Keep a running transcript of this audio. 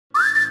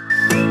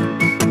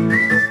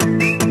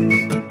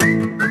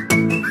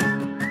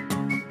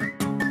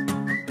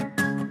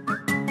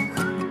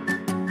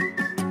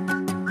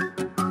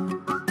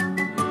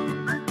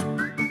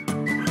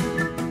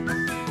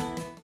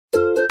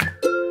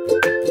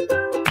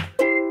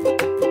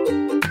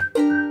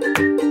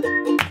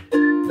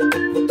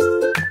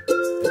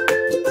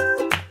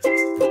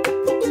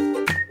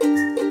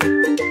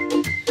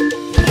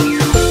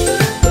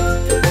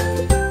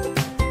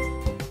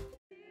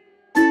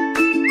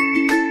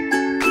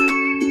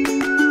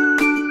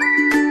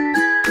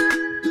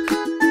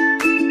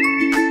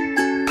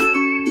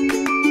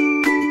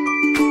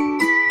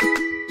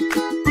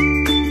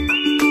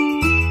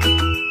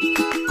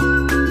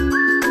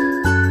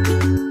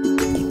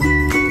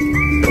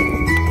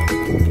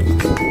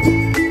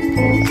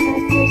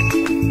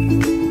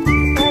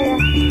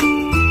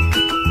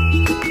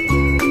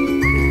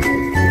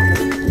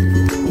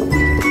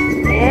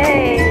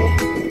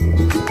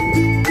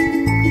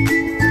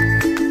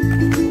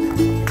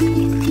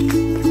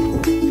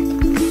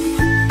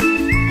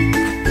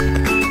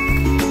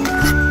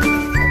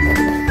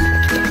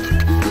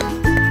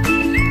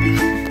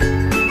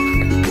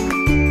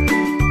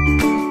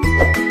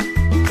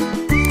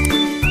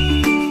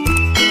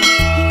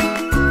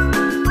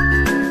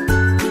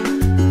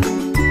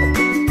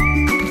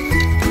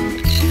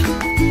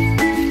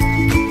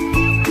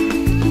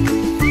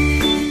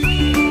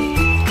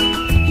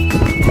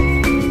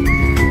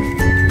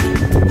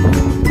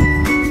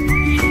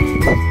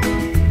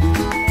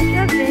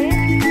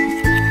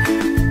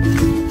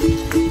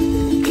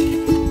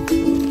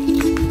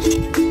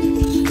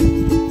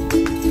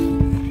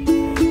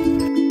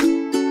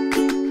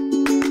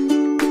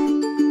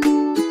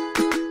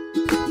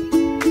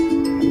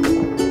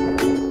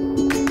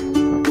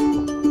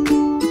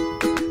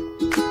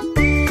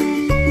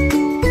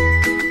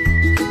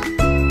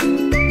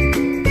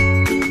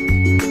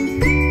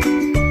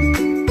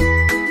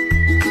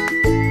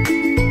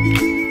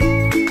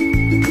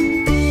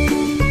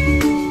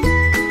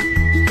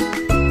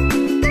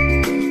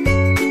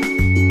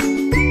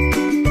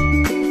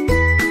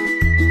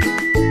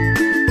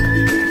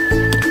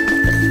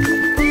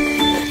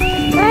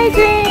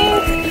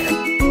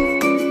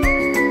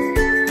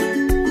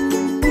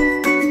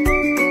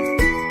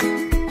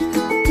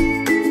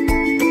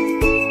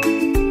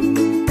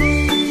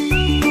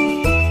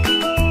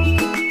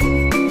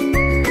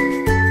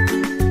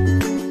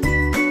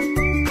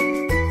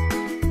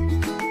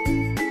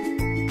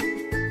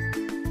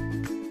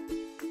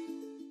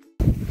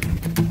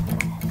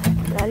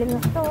Lalim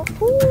na ito.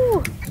 Woo!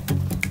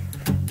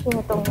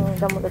 Sino itong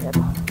damulo na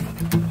ito?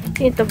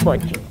 Sino ito,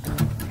 Boji?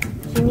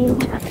 Si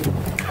Ninja.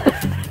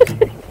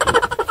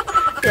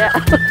 Yeah.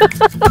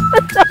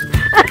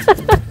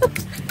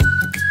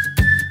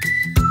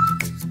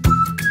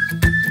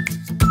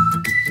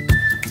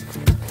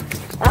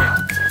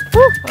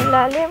 Ang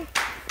lalim.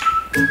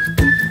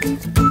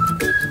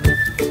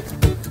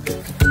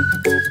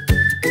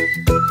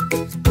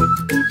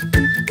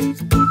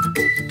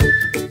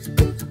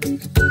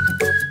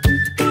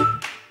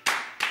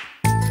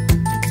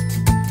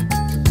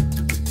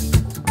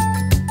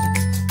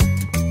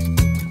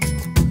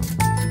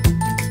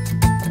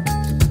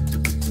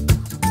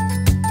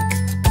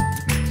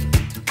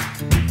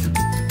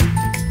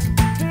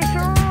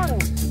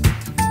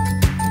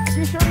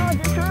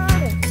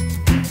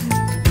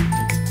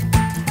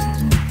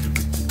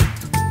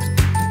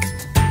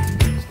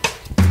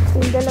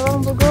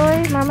 Dalawang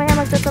bugoy, mamaya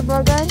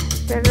magtatabagan,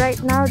 but right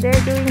now they're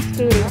doing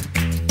skating.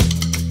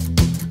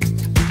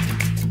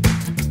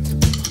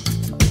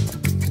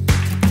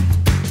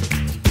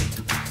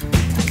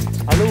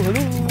 Hello,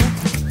 hello.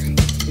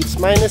 It's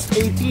minus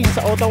 18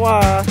 sa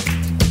Ottawa.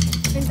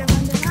 Winter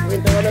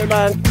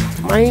Wonderland.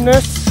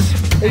 Minus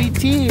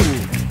 18.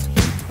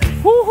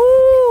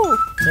 Woohoo!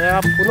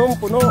 Kaya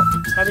punong-puno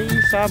kami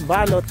sa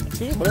balot.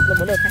 See, balot na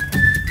balot.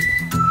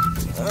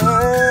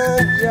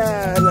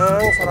 Yan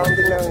ang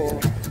surrounding namin.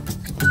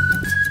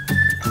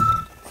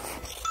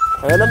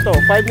 Kaya lang to,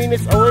 5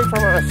 minutes away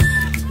from us.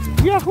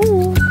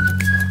 Yahoo!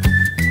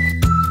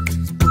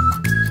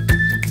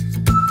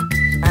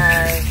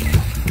 Hi!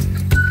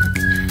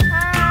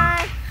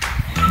 Hi!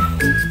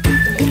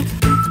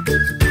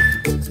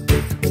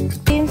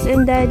 James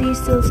and Daddy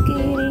still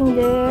skating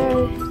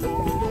there.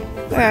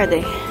 Where are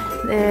they?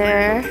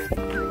 There.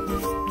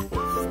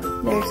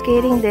 They're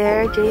skating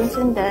there, James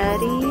and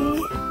Daddy.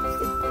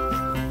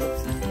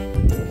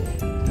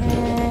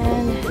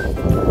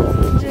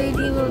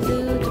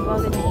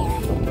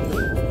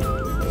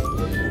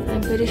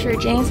 Pretty sure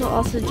James will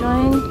also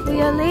join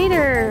Kuya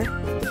later.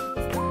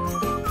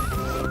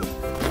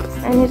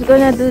 And he's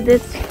gonna do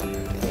this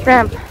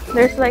ramp.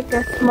 There's like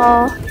a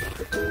small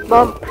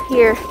bump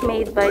here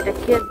made by the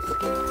kids.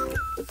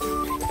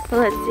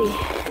 So let's see.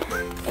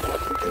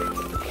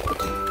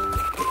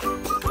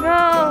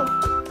 Go!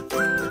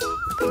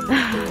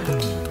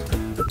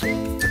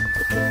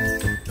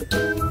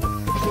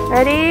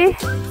 Ready?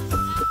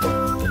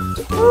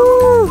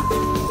 Woo!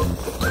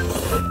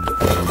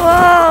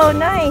 Whoa,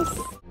 nice!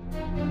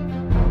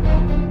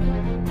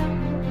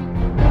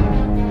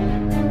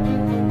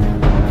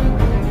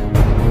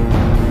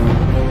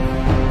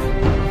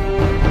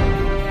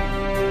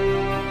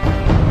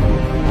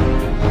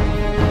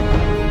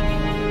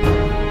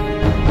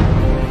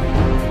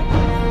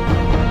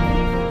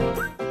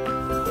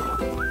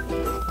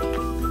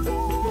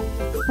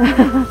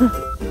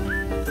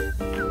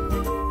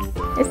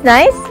 It's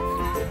nice?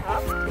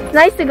 It's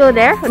nice to go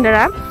there on the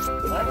ramp?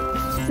 What?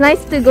 It's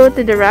nice to go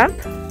to the ramp?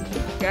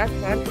 Yes,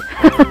 man.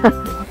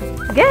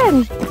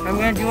 Again. I'm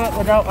gonna do it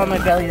without on my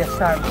belly this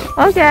time.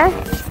 Okay.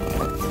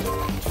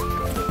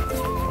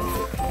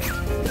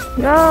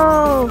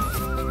 Go.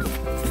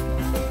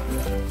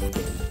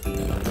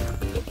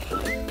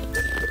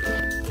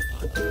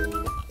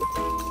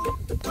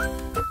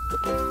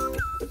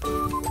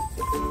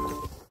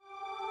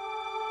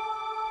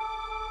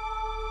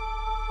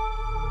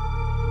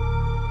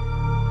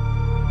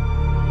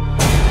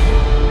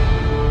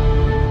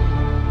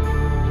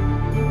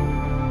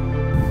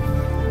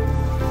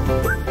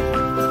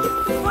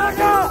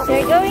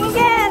 They're going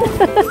again!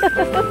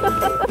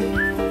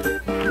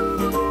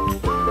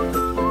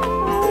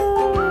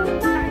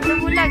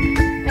 Nabulag!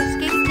 May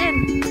skates din!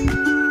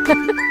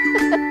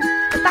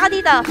 Punta ka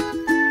dito!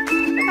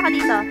 Punta ka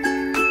dito!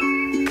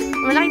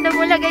 Malaking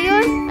damulag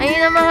ayun!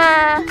 Ayun ang mga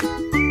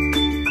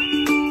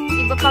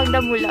iba pang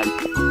damulag.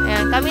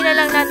 Ayan, kami na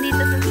lang nandito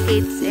sa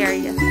skates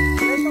area.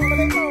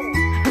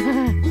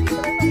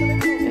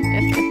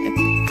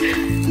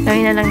 Kami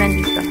na lang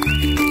nandito.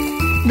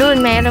 Doon,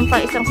 mayroon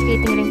pa isang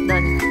skating rink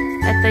doon.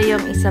 Ito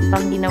yung isa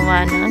pang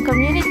ginawa ng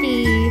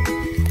community.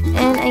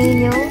 And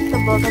ayun yung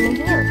Tobogganing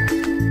Hill.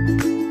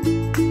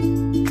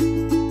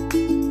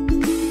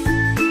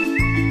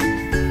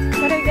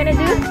 What are we gonna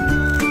do?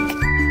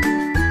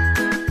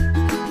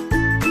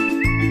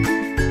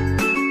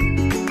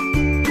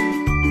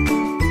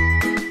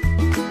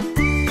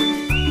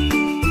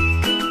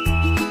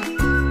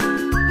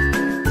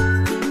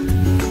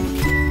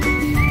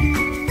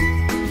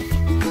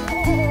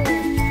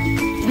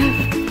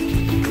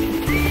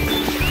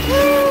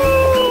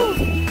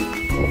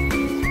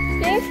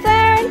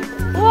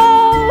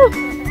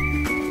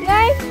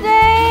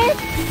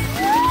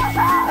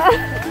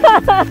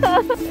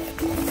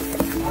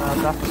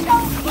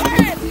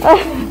 Oh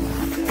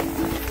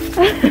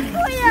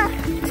yeah,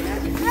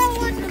 that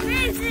was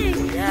amazing.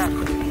 Yeah.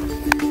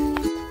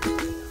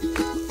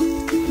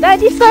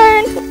 Daddy's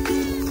turn.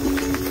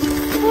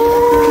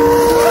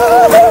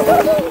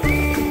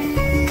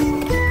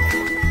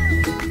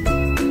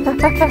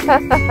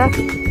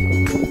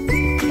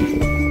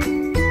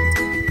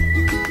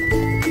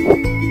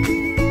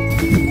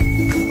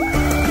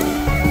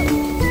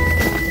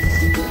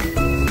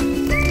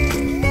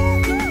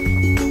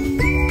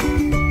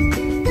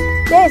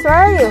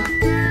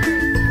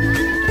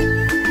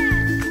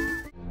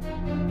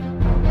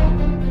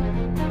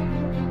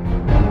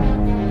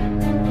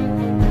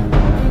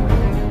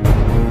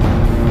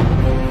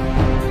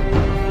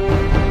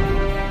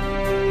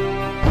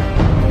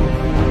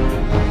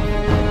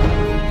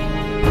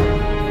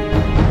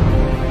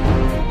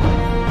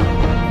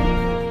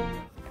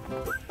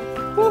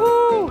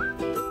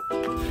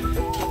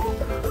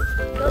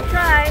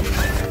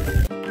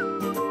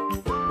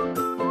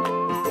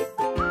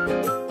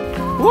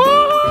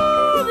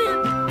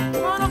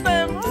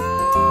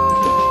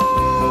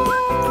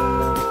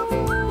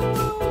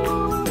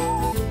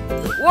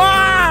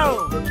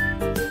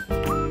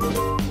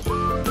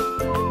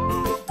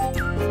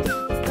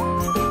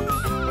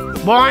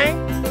 Boing.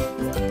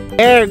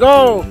 There,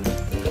 go.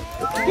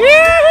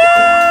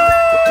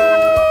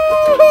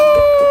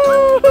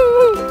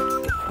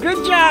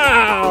 Good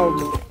job.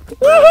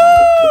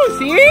 Woohoo!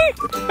 See?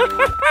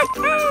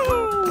 Woohoo!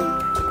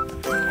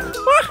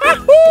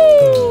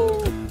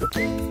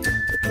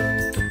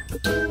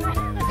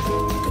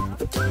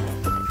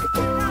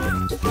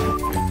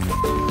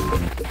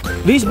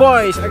 These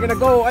boys are gonna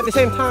go at the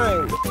same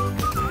time.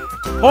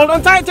 Hold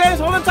on tight, James.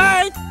 Hold on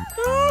tight.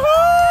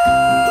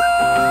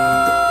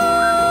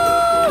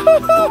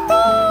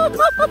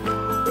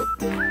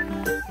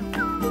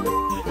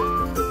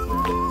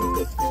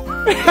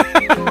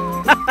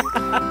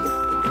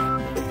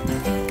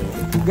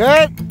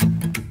 Good.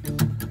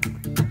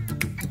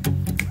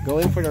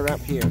 Going for the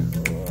ramp here.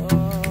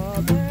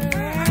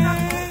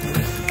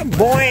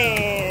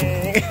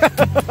 Boing.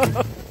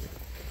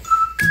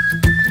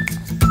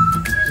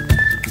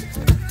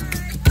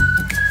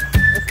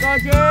 Let's go,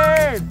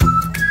 James.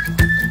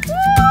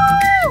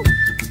 Woo!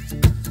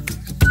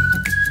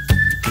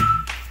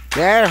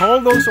 There,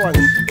 hold those ones.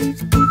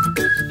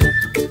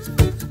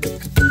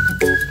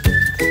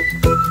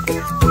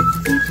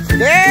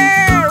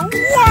 There!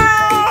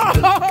 Wow!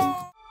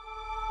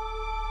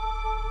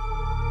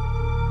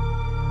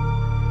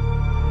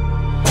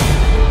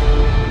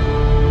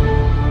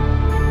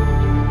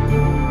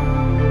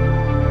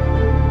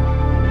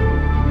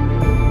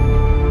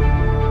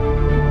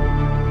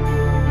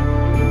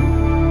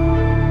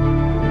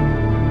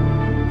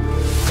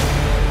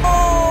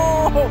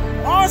 Oh,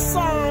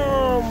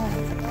 awesome!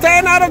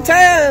 10 out of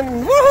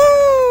 10!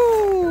 Woohoo!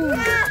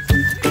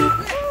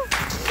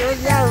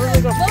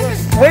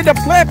 With the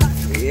flip!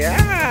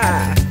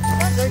 Yeah!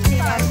 13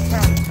 out of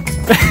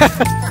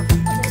 10.